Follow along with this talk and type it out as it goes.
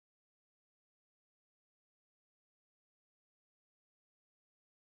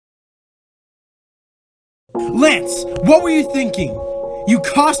Lance, what were you thinking? You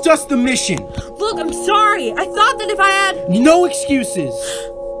cost us the mission. Look, I'm sorry. I thought that if I had... No excuses.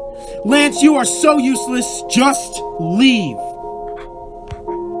 Lance, you are so useless. Just leave.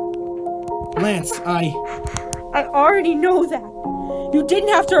 Lance, I already know that. You didn't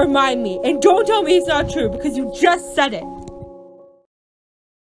have to remind me. And don't tell me it's not true, because you just said it.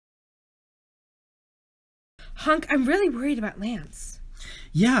 Hunk, I'm really worried about Lance.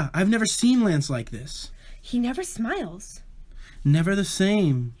 Yeah, I've never seen Lance like this. He never smiles. Never the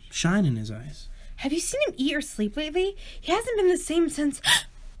same shine in his eyes. Have you seen him eat or sleep lately? He hasn't been the same since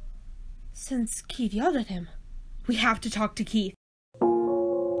Keith yelled at him. We have to talk to Keith.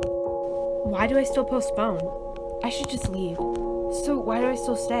 Why do I still postpone? I should just leave. So why do I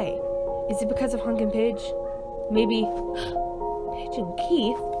still stay? Is it because of Hunk and Pidge? Maybe Pidge and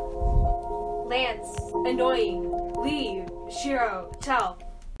Keith? Lance, annoying, leave, Shiro, tell.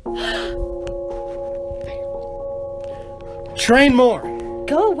 Train more.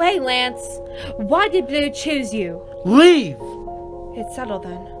 Go away, Lance. Why did Blue choose you? Leave. It's settled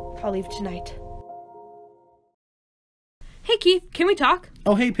then. I'll leave tonight. Hey, Keith, can we talk?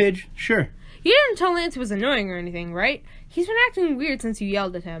 Oh, hey, Pidge. Sure. You didn't tell Lance it was annoying or anything, right? He's been acting weird since you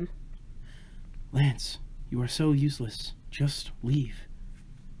yelled at him. Lance, you are so useless. Just leave.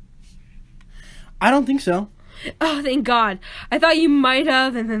 I don't think so. Oh, thank God. I thought you might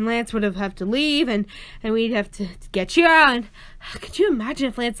have, and then Lance would have to leave, and we'd have to get you out. And could you imagine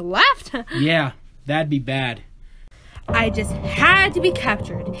if Lance left? Yeah, that'd be bad. I just had to be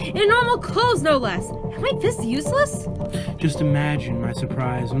captured. In normal clothes, no less. Am I this useless? Just imagine my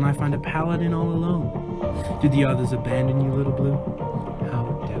surprise when I find a paladin all alone. Did the others abandon you, little Blue?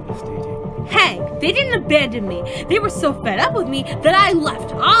 How devastating. Hey, they didn't abandon me. They were so fed up with me that I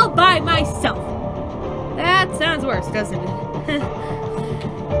left all by myself. That sounds worse, doesn't it?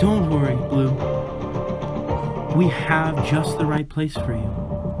 Don't worry, Blue. We have just the right place for you.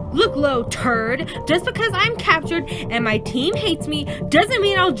 Look, Lotor, just because I'm captured and my team hates me doesn't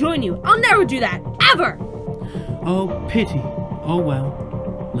mean I'll join you. I'll never do that, ever! Oh, pity. Oh,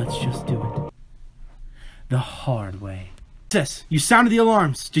 well, let's just do it. The hard way. Sis, you sounded the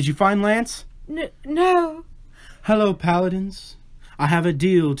alarms. Did you find Lance? No. Hello, paladins. I have a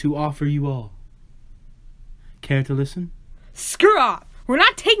deal to offer you all. Care to listen? Screw off! We're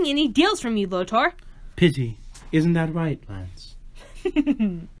not taking any deals from you, Lotor. Pity. Isn't that right, Lance?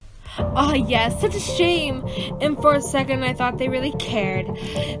 Oh, yes, such a shame. And for a second, I thought they really cared.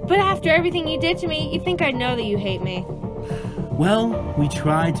 But after everything you did to me, you think I know that you hate me. Well, we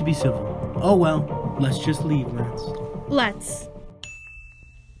tried to be civil. Oh, well, let's just leave, Lance. Let's.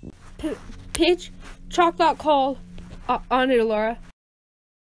 Pidge, chalk that call onto Laura.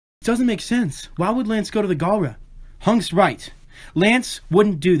 It doesn't make sense. Why would Lance go to the Galra? Hunk's right. Lance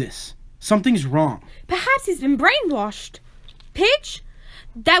wouldn't do this. Something's wrong. Perhaps he's been brainwashed. Pidge?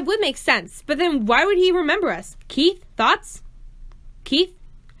 That would make sense. But then why would he remember us? Keith, thoughts? Keith?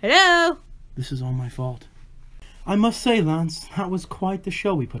 Hello? This is all my fault. I must say, Lance, that was quite the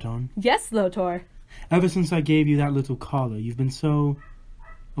show we put on. Yes, Lotor. Ever since I gave you that little collar, you've been so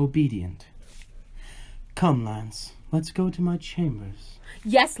obedient. Come, Lance, let's go to my chambers.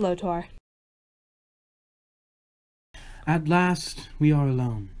 Yes, Lotor. At last, we are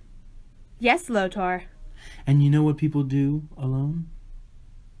alone. Yes, Lotor. And you know what people do alone?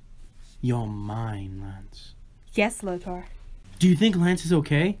 You're mine, Lance. Yes, Lotor. Do you think Lance is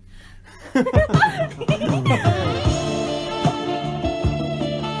okay?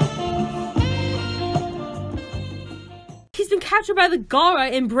 He's been captured by the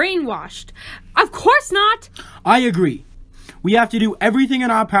Galra and brainwashed. Of course not! I agree. We have to do everything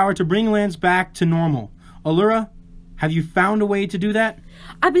in our power to bring Lance back to normal. Allura, have you found a way to do that?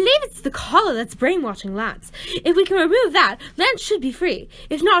 I believe it's the collar that's brainwashing Lance. If we can remove that, Lance should be free.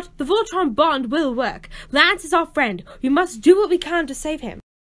 If not, the Voltron bond will work. Lance is our friend. We must do what we can to save him.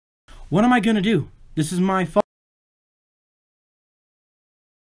 What am I gonna do? This is my fault.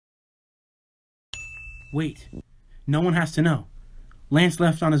 Wait. No one has to know. Lance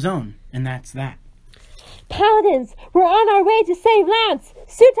left on his own, and that's that. Paladins, we're on our way to save Lance.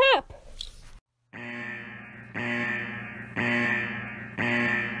 Suit up!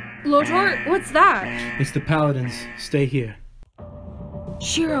 Lotor, what's that? It's the Paladins. Stay here.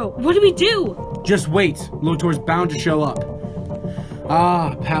 Shiro, what do we do? Just wait. Lotor's bound to show up.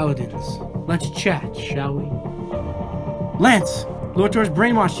 Ah, Paladins. Let's chat, shall we? Lance! Lotor's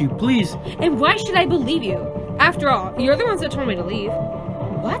brainwashed you, please. And why should I believe you? After all, you're the ones that told me to leave.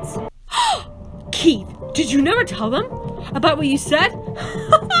 What? Keith, did you never tell them about what you said?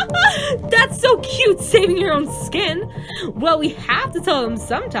 That's so cute! about saving your own skin? Well, we have to tell them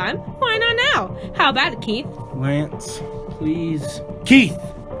sometime. Why not now? How about it, Keith? Lance, please. Keith!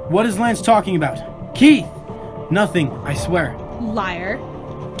 What is Lance talking about? Keith! Nothing, I swear. Liar.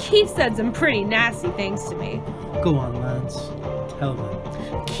 Keith said some pretty nasty things to me. Go on, Lance. Tell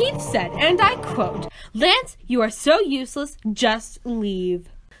them. Keith said, and I quote, "Lance, you are so useless, just leave."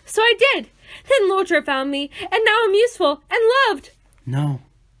 So I did. Then Lotor found me, and now I'm useful and loved. No.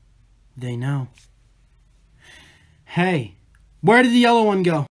 They know. Hey, where did the yellow one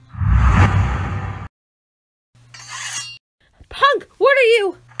go? Punk, what are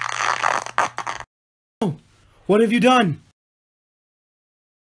you? Oh, what have you done?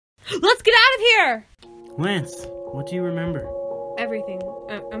 Let's get out of here! Lance, what do you remember? Everything.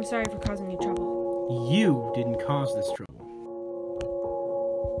 I'm sorry for causing you trouble. You didn't cause this trouble.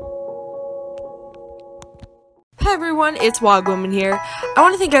 Hey everyone, it's Wild Woman here. I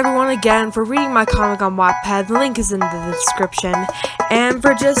want to thank everyone again for reading my comic on Wattpad. The link is in the description. And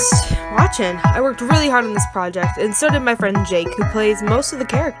for just watching. I worked really hard on this project, and so did my friend Jake, who plays most of the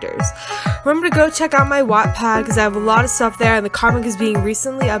characters. Remember to go check out my Wattpad, because I have a lot of stuff there, and the comic is being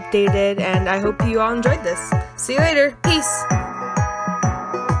recently updated, and I hope you all enjoyed this. See you later. Peace.